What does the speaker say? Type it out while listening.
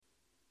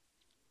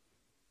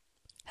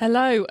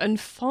Hello, and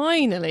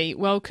finally,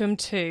 welcome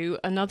to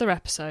another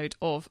episode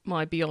of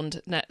my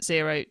Beyond Net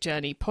Zero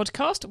Journey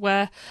podcast,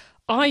 where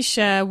I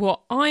share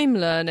what I'm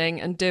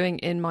learning and doing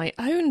in my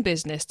own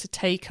business to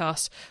take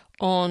us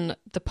on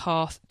the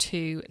path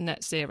to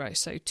net zero.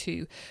 So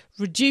to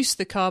reduce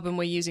the carbon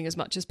we're using as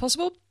much as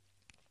possible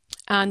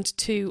and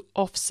to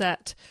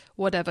offset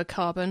whatever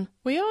carbon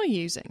we are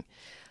using.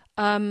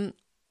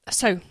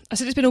 So I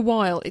said it's been a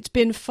while. It's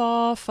been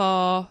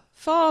far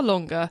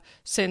longer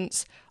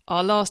since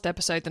our last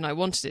episode than I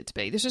wanted it to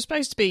be. This was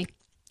supposed to be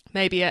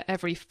maybe a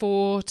every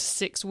 4 to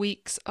 6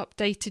 weeks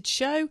updated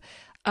show.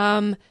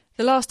 The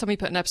last time we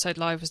put an episode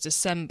live was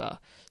December,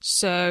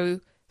 so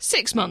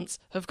 6 months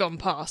have gone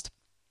past.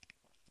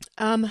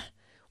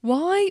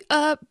 Why?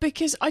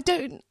 Because I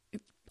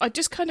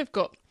just kind of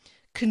got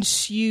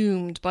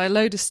consumed by a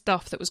load of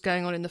stuff that was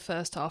going on in the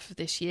first half of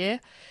this year.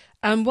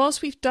 And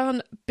whilst we've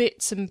done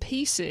bits and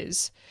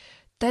pieces,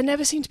 there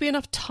never seemed to be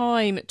enough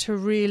time to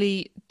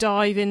really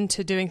dive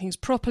into doing things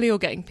properly or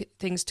getting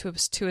things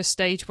to a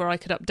stage where I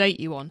could update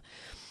you on.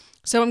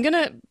 So I'm going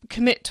to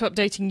commit to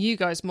updating you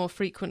guys more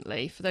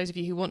frequently for those of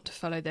you who want to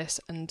follow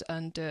this and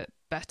do it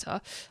better.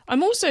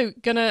 I'm also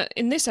going to,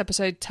 in this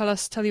episode, tell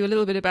you a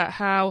little bit about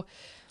how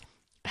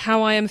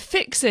I am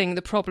fixing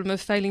the problem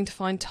of failing to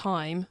find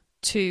time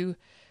to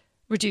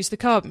reduce the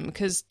carbon,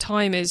 because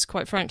time is,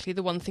 quite frankly,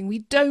 the one thing we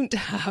don't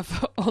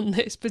have on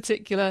this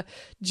particular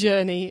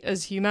journey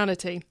as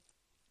humanity.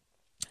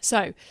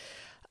 So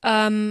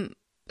the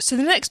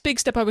next big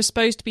step I was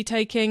supposed to be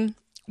taking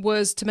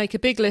was to make a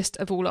big list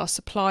of all our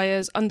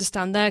suppliers,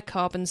 understand their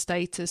carbon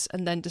status,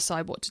 and then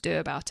decide what to do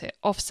about it.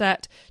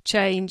 Offset,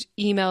 change,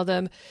 email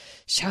them,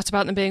 shout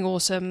about them being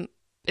awesome,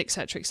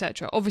 etc.,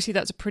 etc. Obviously,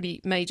 that's a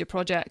pretty major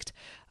project.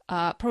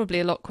 Probably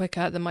a lot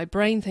quicker than my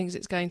brain thinks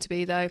it's going to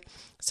be, though.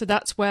 So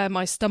that's where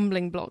my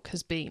stumbling block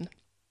has been.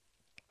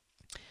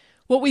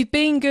 What we've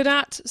been good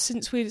at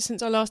since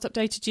I last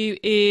updated you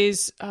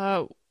is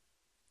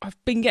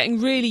I've been getting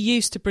really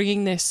used to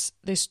bringing this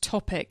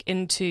topic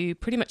into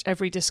pretty much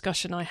every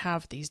discussion I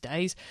have these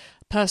days.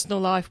 Personal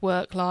life,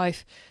 work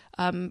life,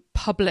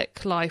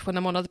 public life, when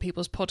I'm on other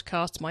people's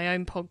podcasts, my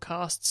own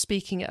podcasts,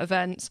 speaking at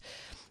events.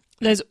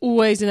 There's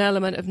always an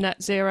element of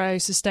net zero,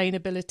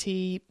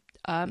 sustainability,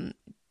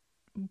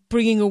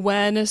 bringing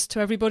awareness to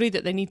everybody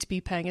that they need to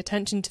be paying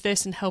attention to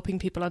this and helping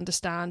people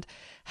understand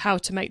how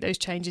to make those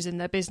changes in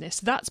their business.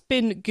 So that's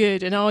been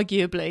good, and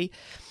arguably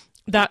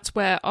that's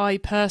where I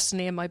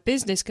personally and my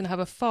business can have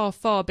a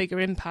far bigger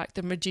impact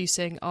than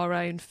reducing our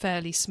own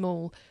fairly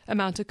small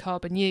amount of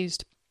carbon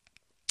used.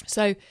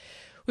 So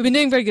we've been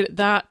doing very good at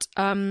that.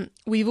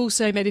 We've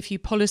also made a few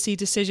policy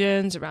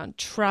decisions around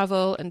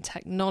travel and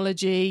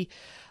technology,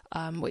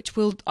 which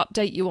we'll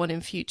update you on in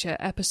future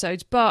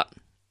episodes. But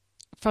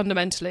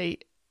fundamentally,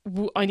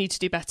 I need to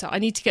do better. I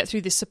need to get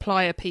through this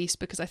supplier piece,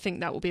 because I think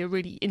that will be a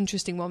really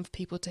interesting one for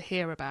people to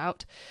hear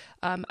about,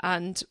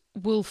 and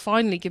will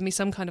finally give me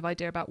some kind of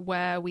idea about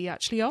where we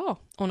actually are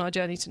on our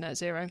journey to net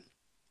zero.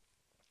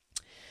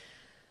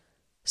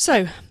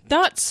 So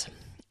that's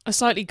a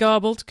slightly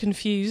garbled,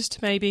 confused,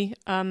 maybe,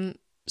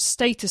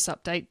 status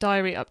update,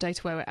 diary update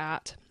of where we're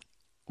at.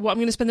 What I'm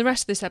going to spend the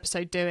rest of this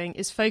episode doing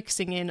is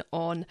focusing in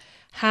on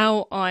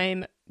how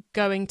I'm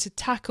going to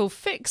tackle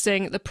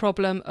fixing the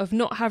problem of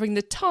not having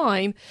the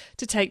time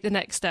to take the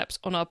next steps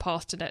on our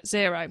path to net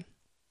zero.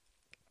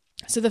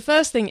 So the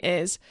first thing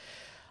is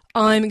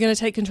I'm going to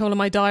take control of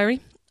my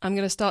diary. I'm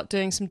going to start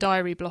doing some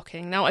diary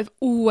blocking. Now, I've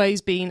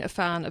always been a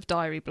fan of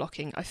diary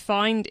blocking. I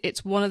find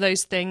it's one of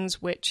those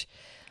things which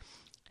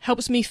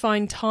helps me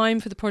find time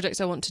for the projects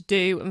I want to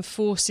do and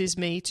forces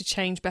me to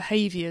change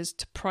behaviours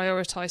to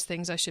prioritise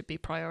things I should be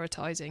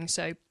prioritising.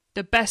 So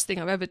the best thing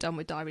I've ever done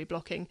with diary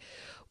blocking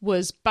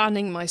was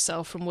banning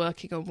myself from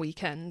working on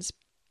weekends,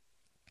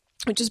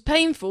 which is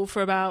painful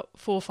for about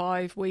 4 or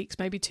 5 weeks,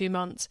 maybe 2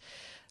 months,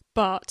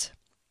 but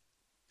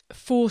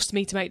forced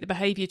me to make the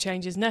behaviour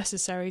changes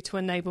necessary to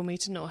enable me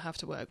to not have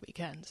to work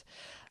weekends.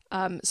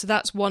 So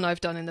that's one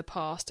I've done in the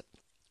past.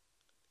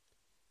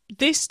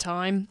 This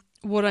time,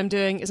 what I'm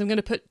doing is I'm going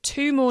to put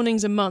 2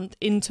 mornings a month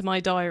into my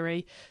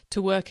diary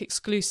to work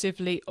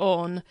exclusively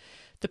on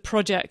the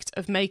project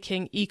of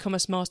making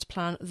e-commerce master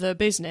plan, the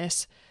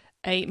business,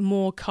 a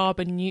more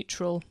carbon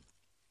neutral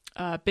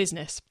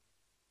business.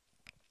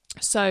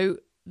 So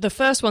the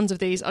first ones of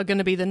these are going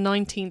to be the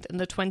 19th and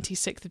the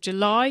 26th of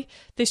July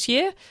this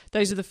year.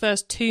 Those are the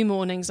first 2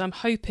 mornings. I'm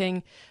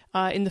hoping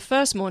in the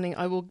first morning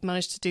I will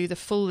manage to do the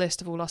full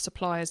list of all our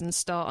suppliers and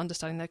start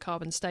understanding their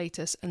carbon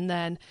status, and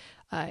then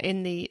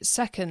in the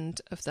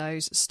second of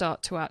those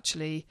start to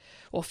actually,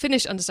 or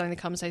finish understanding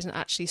the carbon status and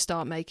actually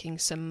start making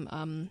some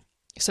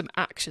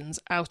actions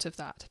out of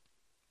that,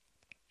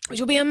 which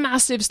will be a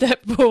massive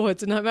step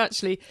forward. And I'm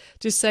actually,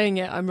 just saying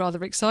it, I'm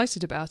rather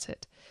excited about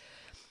it.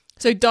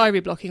 So diary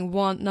blocking,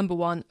 number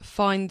one,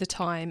 find the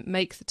time,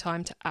 make the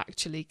time to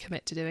actually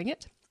commit to doing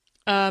it.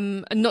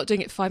 And not doing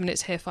it 5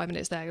 minutes here, 5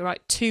 minutes there,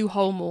 right? 2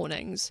 whole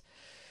mornings.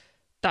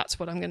 That's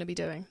what I'm going to be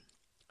doing.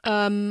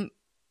 Item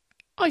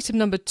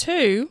number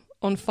 2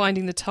 on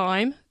finding the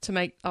time to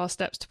make our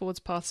steps towards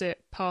path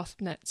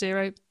net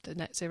zero, the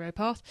net zero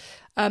path,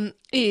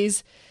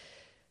 is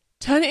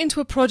turn it into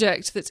a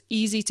project that's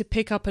easy to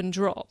pick up and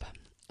drop.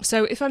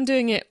 So if I'm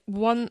doing it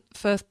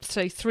for,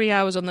 say, 3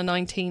 hours on the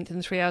 19th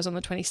and 3 hours on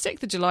the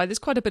 26th of July, there's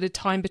quite a bit of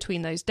time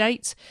between those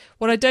dates.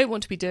 What I don't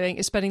want to be doing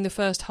is spending the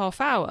first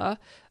half hour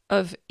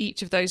of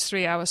each of those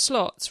 3 hour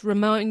slots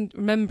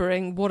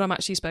remembering what I'm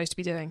actually supposed to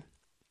be doing.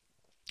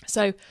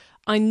 So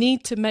I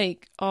need to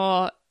make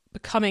our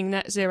becoming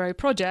net zero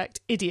project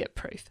idiot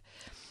proof.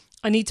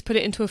 I need to put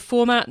it into a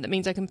format that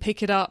means I can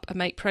pick it up and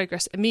make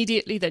progress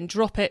immediately, then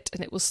drop it,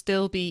 and it will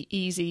still be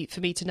easy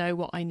for me to know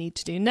what I need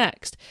to do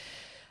next.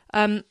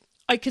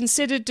 I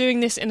considered doing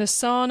this in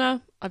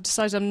Asana. I've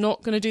decided I'm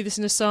not going to do this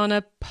in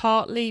Asana,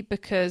 partly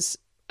because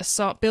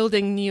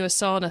building new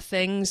Asana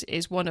things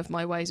is one of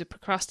my ways of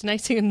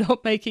procrastinating and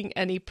not making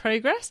any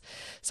progress.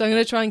 So I'm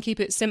going to try and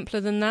keep it simpler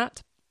than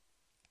that.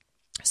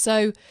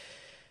 So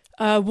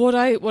what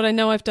I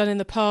know I've done in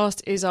the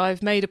past is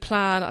I've made a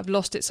plan, I've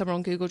lost it somewhere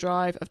on Google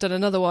Drive, I've done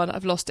another one,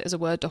 I've lost it as a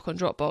Word doc on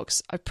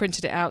Dropbox, I've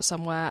printed it out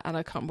somewhere and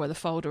I can't remember where the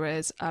folder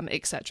is,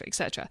 etc.,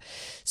 etc.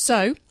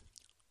 So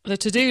the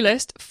to-do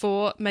list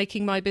for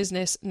making my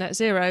business net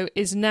zero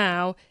is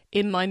now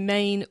in my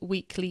main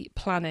weekly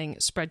planning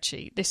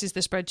spreadsheet. This is the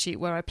spreadsheet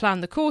where I plan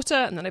the quarter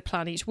and then I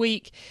plan each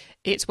week.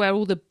 It's where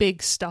all the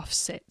big stuff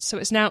sits. So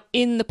it's now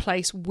in the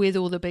place with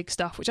all the big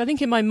stuff, which I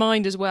think in my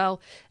mind as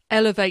well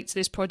elevates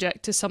this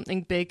project to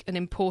something big and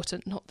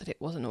important. Not that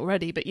it wasn't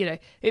already, but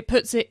it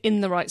puts it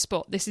in the right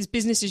spot. This is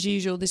business as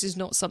usual. This is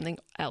not something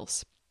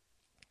else.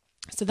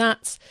 So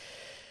that's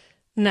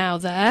now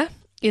there,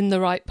 in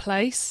the right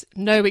place.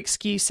 No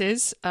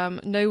excuses,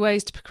 no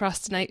ways to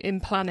procrastinate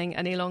in planning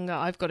any longer.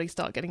 I've got to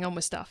start getting on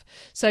with stuff.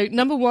 So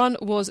number 1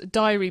 was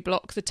diary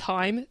block the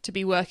time to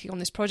be working on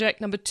this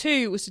project. Number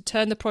 2 was to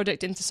turn the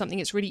project into something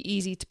that's really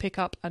easy to pick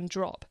up and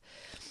drop.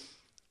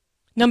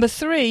 Number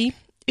 3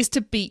 is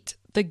to beat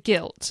the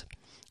guilt.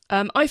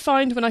 I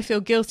find when I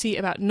feel guilty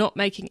about not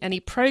making any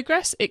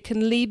progress, it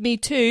can lead me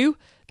to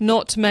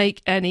not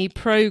make any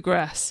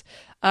progress.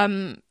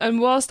 And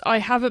whilst I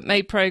haven't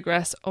made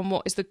progress on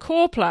what is the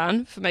core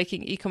plan for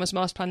making e-commerce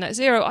master plan net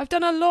zero, I've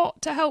done a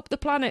lot to help the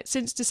planet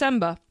since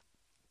December.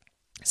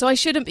 So I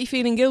shouldn't be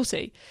feeling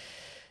guilty.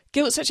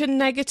 Guilt's such a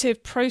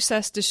negative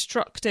progress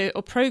destructive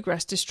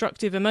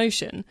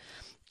emotion.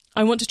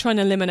 I want to try and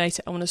eliminate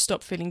it. I want to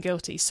stop feeling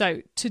guilty.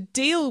 So to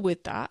deal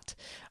with that,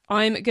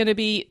 I'm going to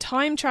be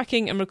time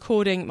tracking and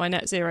recording my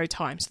net zero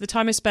time. So the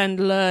time I spend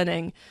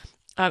learning,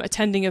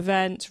 attending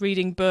events,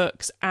 reading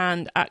books,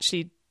 and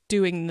actually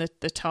doing the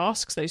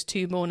tasks, those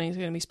 2 mornings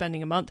I'm going to be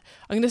spending a month,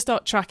 I'm going to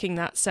start tracking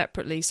that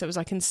separately so as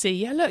I can see,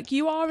 yeah, look,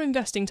 you are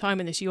investing time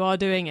in this, you are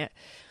doing it.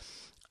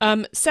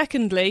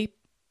 Secondly,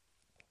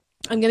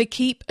 I'm going to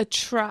keep a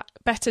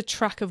better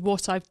track of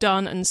what I've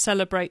done and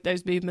celebrate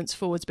those movements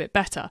forwards a bit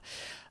better.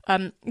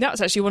 That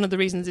was actually one of the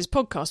reasons this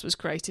podcast was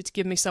created, to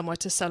give me somewhere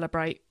to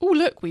celebrate. Oh,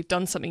 look, we've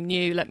done something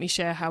new. Let me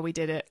share how we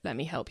did it. Let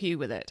me help you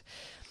with it.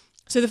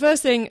 So the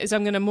first thing is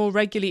I'm going to more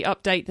regularly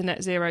update the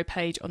Net Zero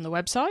page on the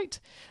website.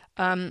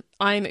 I'm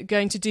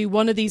going to do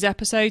one of these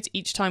episodes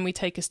each time we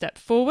take a step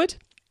forward.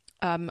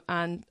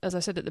 And as I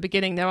said at the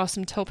beginning, there are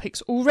some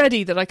topics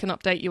already that I can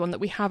update you on that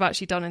we have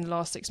actually done in the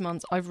last 6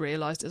 months, I've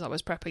realised as I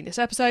was prepping this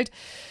episode.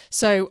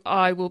 So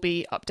I will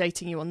be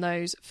updating you on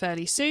those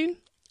fairly soon.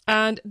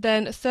 And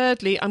then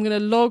thirdly, I'm going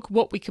to log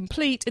what we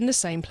complete in the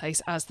same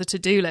place as the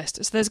to-do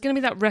list. So there's going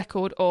to be that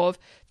record of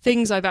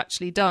things I've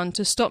actually done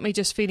to stop me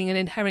just feeling an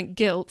inherent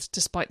guilt,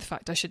 despite the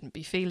fact I shouldn't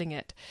be feeling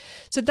it.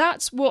 So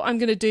that's what I'm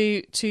going to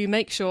do to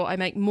make sure I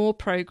make more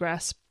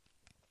progress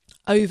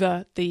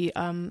over the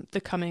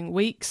coming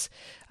weeks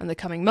and the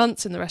coming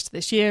months and the rest of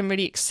this year, and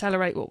really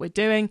accelerate what we're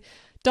doing.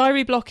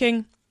 Diary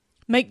blocking,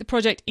 make the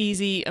project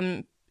easy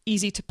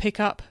to pick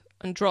up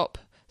and drop,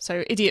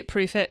 so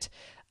idiot-proof it.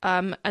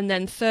 And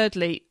then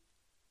thirdly,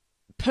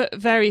 put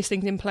various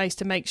things in place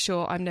to make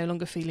sure I'm no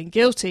longer feeling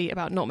guilty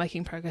about not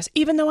making progress,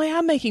 even though I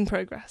am making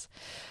progress.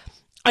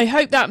 I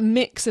hope that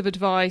mix of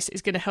advice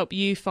is going to help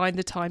you find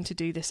the time to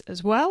do this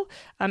as well.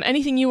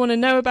 Anything you want to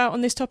know about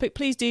on this topic,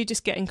 please do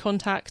just get in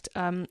contact,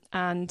 and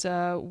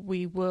I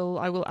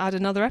will add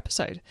another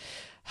episode.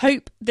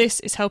 Hope this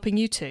is helping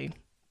you too.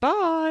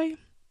 Bye.